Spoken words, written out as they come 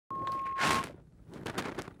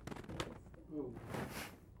Oh,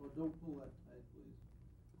 oh, don't pull that tight, please.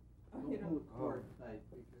 Don't pull the cord tight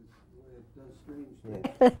because it does strange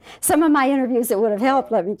things. Some of my interviews, it would have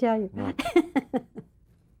helped, let me tell you. One second,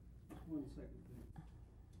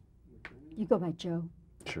 please. You go by Joe.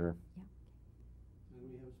 Sure. And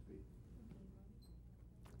we have speed.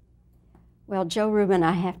 Well, Joe Ruben,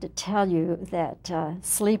 I have to tell you that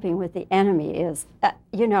Sleeping with the Enemy is,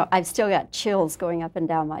 you know, I've still got chills going up and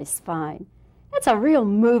down my spine. It's a real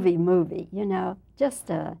movie, you know, just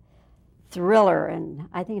a thriller, and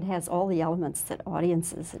I think it has all the elements that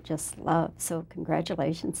audiences just love. So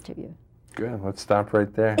congratulations to you. Good. Let's stop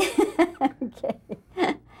right there. Okay.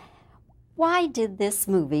 Why did this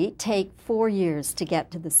movie take 4 years to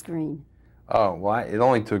get to the screen? Oh, well, it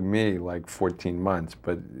only took me like 14 months,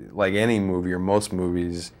 but like any movie or most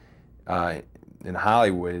movies in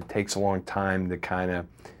Hollywood, it takes a long time to kind of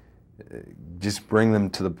just bring them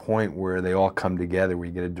to the point where they all come together, where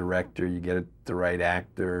you get a director, you get the right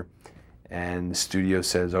actor, and the studio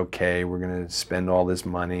says, okay, we're going to spend all this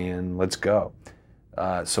money and let's go.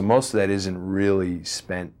 So most of that isn't really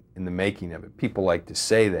spent in the making of it. People like to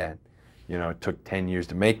say that, you know, it took 10 years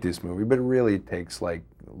to make this movie, but really it takes like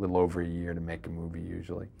a little over a year to make a movie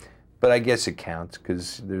usually. But I guess it counts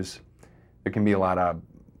because there can be a lot of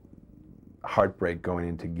heartbreak going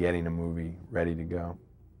into getting a movie ready to go.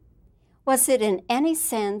 Was it in any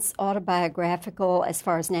sense autobiographical as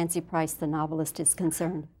far as Nancy Price, the novelist, is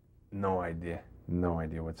concerned? No idea. No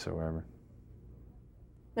idea whatsoever.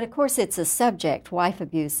 But of course it's a subject, wife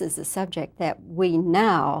abuse is a subject that we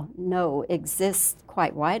now know exists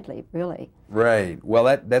quite widely, really. Right.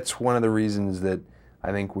 Well, that's one of the reasons that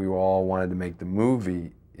I think we all wanted to make the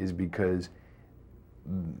movie, is because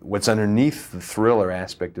what's underneath the thriller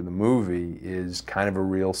aspect of the movie is kind of a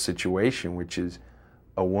real situation, which is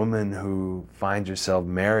a woman who finds herself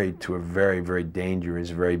married to a very, very dangerous,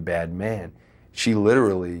 very bad man. She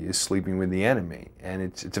literally is sleeping with the enemy, and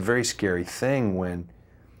it's a very scary thing when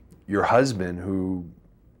your husband, who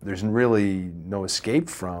there's really no escape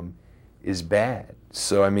from, is bad.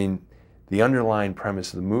 So, I mean, the underlying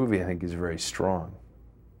premise of the movie, I think, is very strong.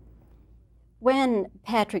 When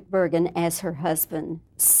Patrick Bergin, as her husband,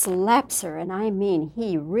 slaps her, and I mean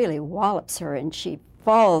he really wallops her, and she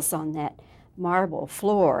falls on that marble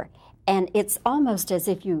floor, and it's almost as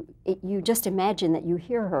if you just imagine that you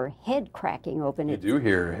hear her head cracking open. You do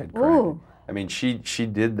hear her head cracking. Ooh. I mean, she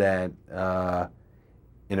did that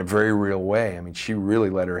in a very real way. I mean, she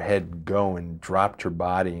really let her head go and dropped her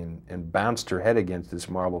body and bounced her head against this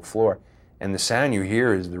marble floor. And the sound you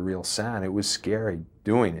hear is the real sound. It was scary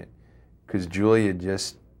doing it because Julia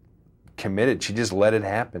just committed. She just let it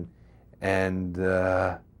happen. And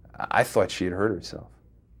I thought she had hurt herself.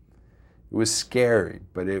 It was scary,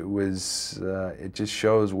 but it was, it just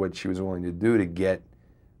shows what she was willing to do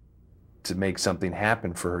to make something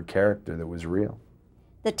happen for her character that was real.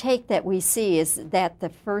 The take that we see, is that the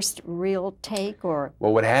first real take, or?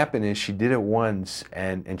 Well, what happened is she did it once,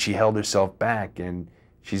 and she held herself back, and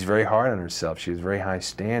she's very hard on herself. She has very high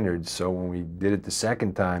standards, so when we did it the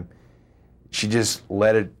second time, she just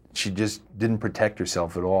didn't protect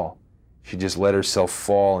herself at all. She just let herself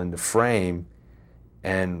fall into frame,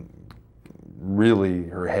 and really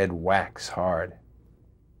her head whacks hard.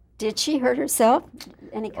 Did she hurt herself?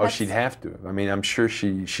 Any cuts? Oh, she'd have to. I mean, I'm sure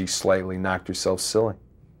she slightly knocked herself silly.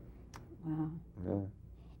 Wow. Yeah.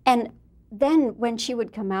 And then when she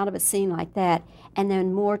would come out of a scene like that, and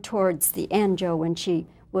then more towards the end, Joe, when she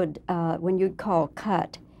would, when you'd call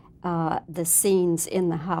cut the scenes in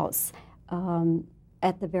the house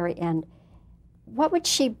at the very end, what would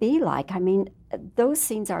she be like? I mean, those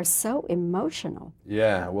scenes are so emotional.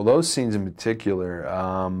 Yeah, well, those scenes in particular,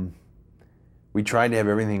 we tried to have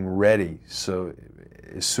everything ready, so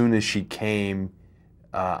as soon as she came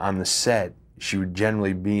on the set, she would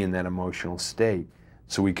generally be in that emotional state,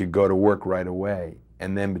 so we could go to work right away.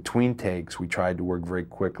 And then between takes, we tried to work very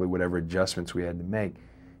quickly, whatever adjustments we had to make,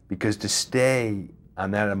 because to stay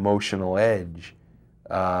on that emotional edge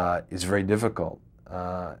is very difficult.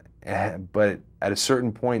 But at a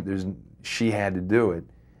certain point, she had to do it,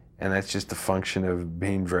 and that's just a function of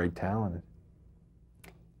being very talented.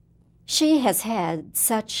 She has had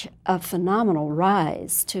such a phenomenal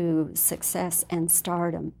rise to success and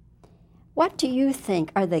stardom. What do you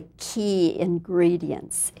think are the key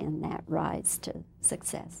ingredients in that rise to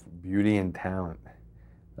success? Beauty and talent.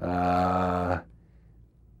 And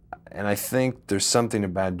I think there's something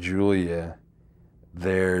about Julia.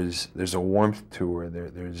 There's a warmth to her.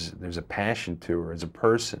 There's a passion to her as a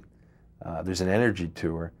person. There's an energy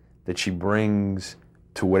to her that she brings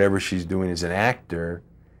to whatever she's doing as an actor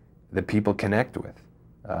that people connect with.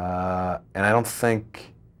 And I don't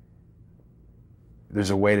think there's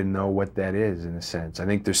a way to know what that is, in a sense. I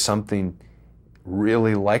think there's something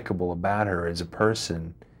really likable about her as a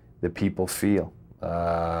person that people feel.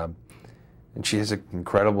 And she has an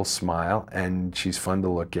incredible smile, and she's fun to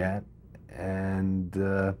look at,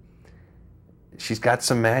 and she's got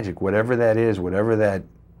some magic, whatever that is, whatever that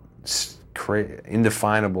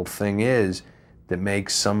indefinable thing is that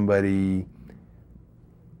makes somebody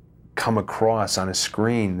come across on a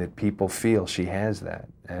screen that people feel she has that.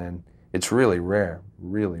 And it's really rare,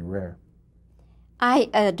 really rare.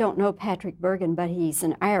 I don't know Patrick Bergin, but he's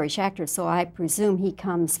an Irish actor, so I presume he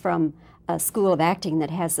comes from a school of acting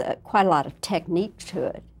that has quite a lot of technique to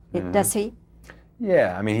it. Does he?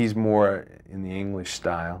 Yeah, I mean, he's more in the English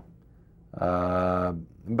style.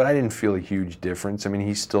 But I didn't feel a huge difference. I mean,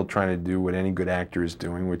 he's still trying to do what any good actor is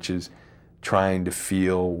doing, which is trying to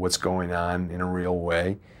feel what's going on in a real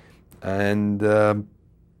way. And,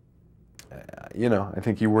 you know, I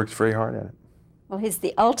think he works very hard at it. Well, he's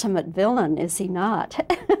the ultimate villain, is he not?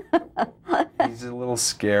 He's a little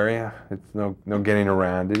scary. It's no getting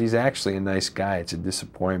around it. He's actually a nice guy. It's a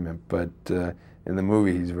disappointment, but in the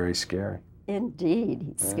movie, he's very scary. Indeed,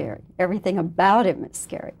 he's scary. Everything about him is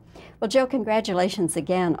scary. Well, Joe, congratulations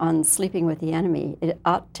again on Sleeping with the Enemy. It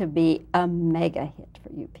ought to be a mega hit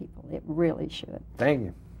for you people. It really should. Thank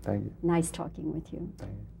you. Thank you. Nice talking with you.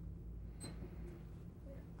 Thank you.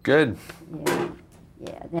 Good. Yeah.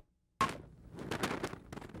 Yeah.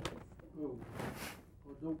 Oh,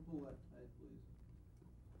 don't pull that tight, please.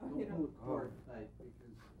 Don't pull the cord tight, because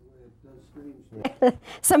it does strange things.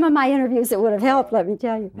 Some of my interviews, it would have helped, let me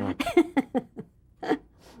tell you. Yeah.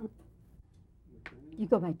 You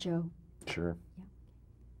go by Joe. Sure.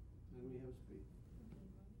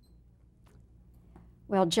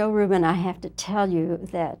 Well, Joe Ruben, I have to tell you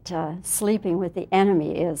that Sleeping with the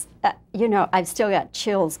Enemy is, you know, I've still got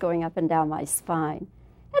chills going up and down my spine.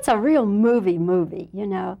 It's a real movie, you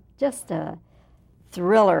know, just a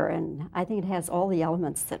thriller, and I think it has all the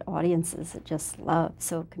elements that audiences just love.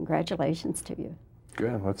 So congratulations to you.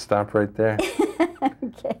 Good. Let's stop right there.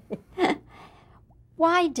 Okay.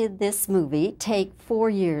 Why did this movie take 4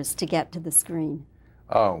 years to get to the screen?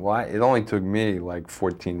 Oh, well, it only took me like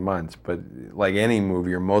 14 months, but like any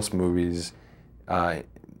movie or most movies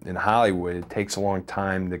in Hollywood, it takes a long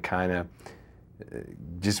time to kind of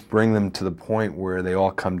just bring them to the point where they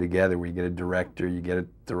all come together, where you get a director, you get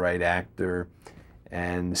the right actor,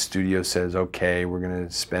 and the studio says, okay, we're going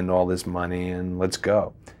to spend all this money and let's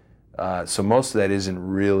go. So most of that isn't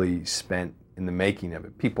really spent in the making of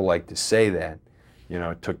it. People like to say that, you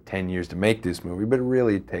know, it took 10 years to make this movie, but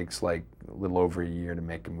really it takes like a little over a year to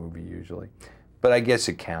make a movie usually. But I guess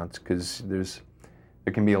it counts, because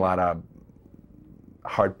there can be a lot of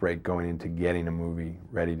heartbreak going into getting a movie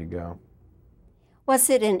ready to go. Was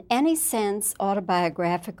it in any sense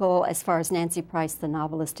autobiographical as far as Nancy Price, the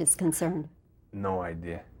novelist, is concerned? No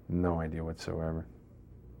idea. No idea whatsoever.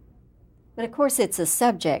 But of course it's a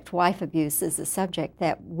subject, wife abuse is a subject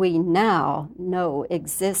that we now know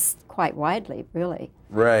exists quite widely, really.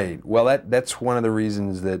 Right. Well, that's one of the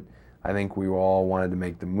reasons that I think we all wanted to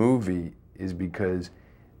make the movie, is because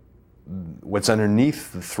what's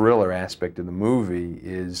underneath the thriller aspect of the movie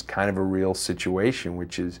is kind of a real situation,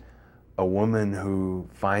 which is a woman who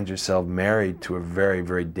finds herself married to a very,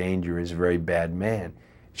 very dangerous, very bad man.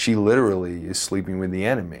 She literally is sleeping with the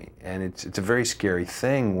enemy, and it's a very scary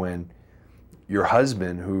thing when your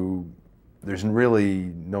husband, who there's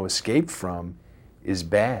really no escape from, is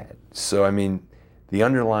bad. So, I mean, the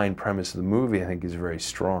underlying premise of the movie, I think, is very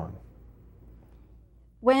strong.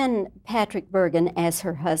 When Patrick Bergin, as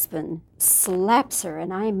her husband, slaps her,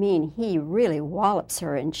 and I mean he really wallops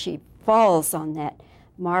her, and she falls on that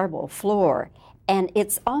marble floor, and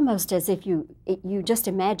it's almost as if you just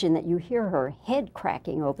imagine that you hear her head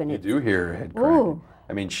cracking open. You do hear her head cracking. Ooh.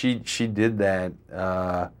 I mean, she did that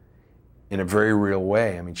in a very real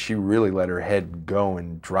way. I mean, she really let her head go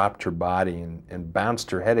and dropped her body and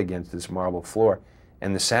bounced her head against this marble floor.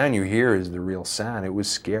 And the sound you hear is the real sound. It was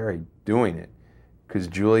scary doing it, because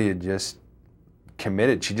Julia just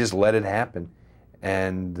committed. She just let it happen.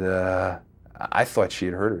 And I thought she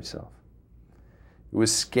had hurt herself. It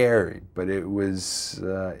was scary, but it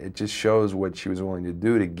just shows what she was willing to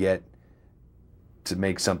do to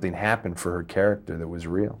make something happen for her character that was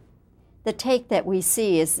real. The take that we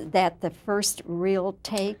see, is that the first real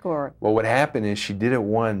take, or? Well, what happened is she did it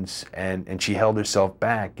once, and she held herself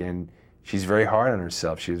back, and she's very hard on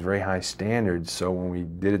herself. She has very high standards, so when we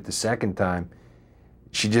did it the second time,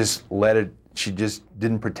 she just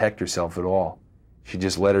didn't protect herself at all. She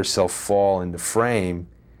just let herself fall into frame,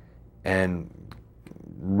 and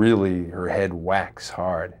really her head whacks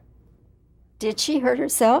hard. Did she hurt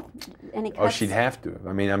herself? Any cuts? Oh, she'd have to.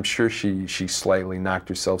 I mean, I'm sure she slightly knocked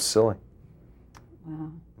herself silly.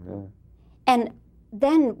 Wow. Yeah. And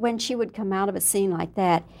then when she would come out of a scene like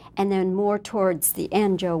that, and then more towards the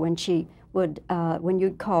end, Joe, when she would, when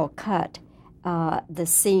you'd call cut the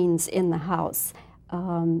scenes in the house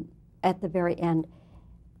at the very end,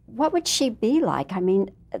 what would she be like? I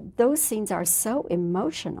mean, those scenes are so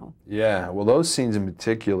emotional. Yeah, well, those scenes in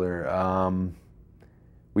particular,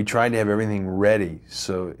 we tried to have everything ready.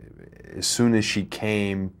 So as soon as she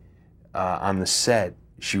came on the set,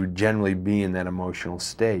 she would generally be in that emotional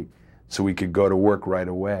state. So we could go to work right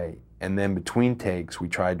away. And then between takes, we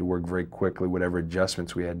tried to work very quickly, whatever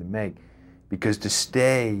adjustments we had to make. Because to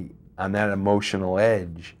stay on that emotional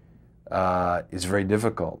edge is very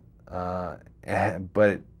difficult. But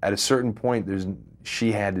at a certain point,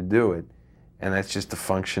 she had to do it. And that's just a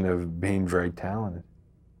function of being very talented.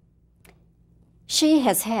 She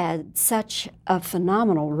has had such a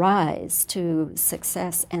phenomenal rise to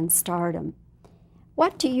success and stardom.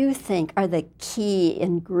 What do you think are the key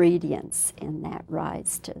ingredients in that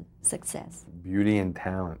rise to success? Beauty and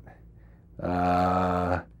talent.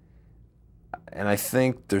 And I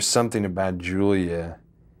think there's something about Julia.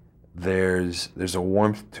 There's a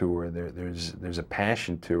warmth to her. There's a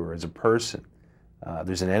passion to her as a person.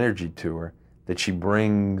 There's an energy to her that she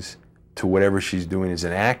brings to whatever she's doing as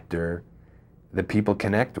an actor that people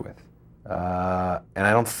connect with. And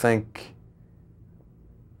I don't think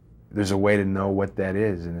there's a way to know what that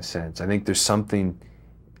is, in a sense. I think there's something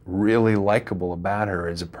really likable about her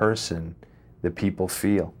as a person that people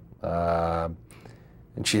feel. And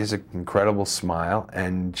she has an incredible smile,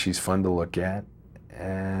 and she's fun to look at.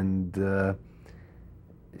 And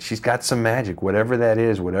she's got some magic, whatever that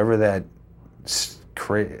is, whatever that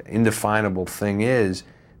indefinable thing is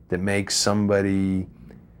that makes somebody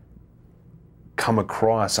come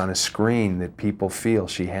across on a screen that people feel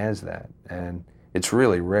she has that. And it's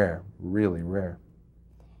really rare, really rare.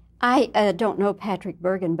 I don't know Patrick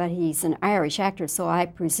Bergin, but he's an Irish actor, so I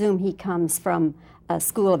presume he comes from a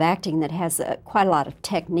school of acting that has quite a lot of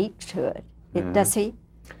technique to it. Does he?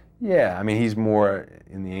 Yeah, I mean, he's more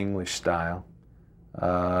in the English style.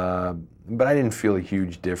 But I didn't feel a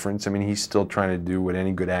huge difference. I mean, he's still trying to do what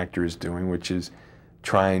any good actor is doing, which is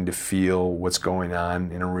trying to feel what's going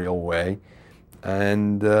on in a real way.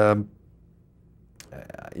 And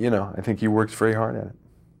you know, I think he works very hard at it.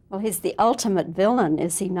 Well, he's the ultimate villain,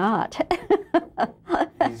 is he not?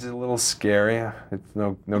 He's a little scary. It's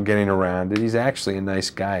no getting around it. He's actually a nice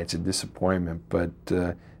guy. It's a disappointment, but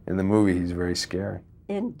in the movie, he's very scary.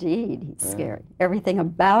 Indeed, he's scary. Everything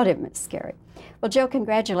about him is scary. Well, Joe,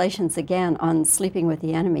 congratulations again on Sleeping with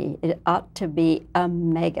the Enemy. It ought to be a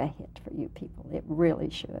mega hit for you people. It really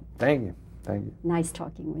should. Thank you. Thank you. Nice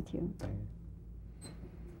talking with you. Thank you.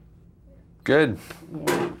 Good.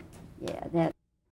 Yeah, that.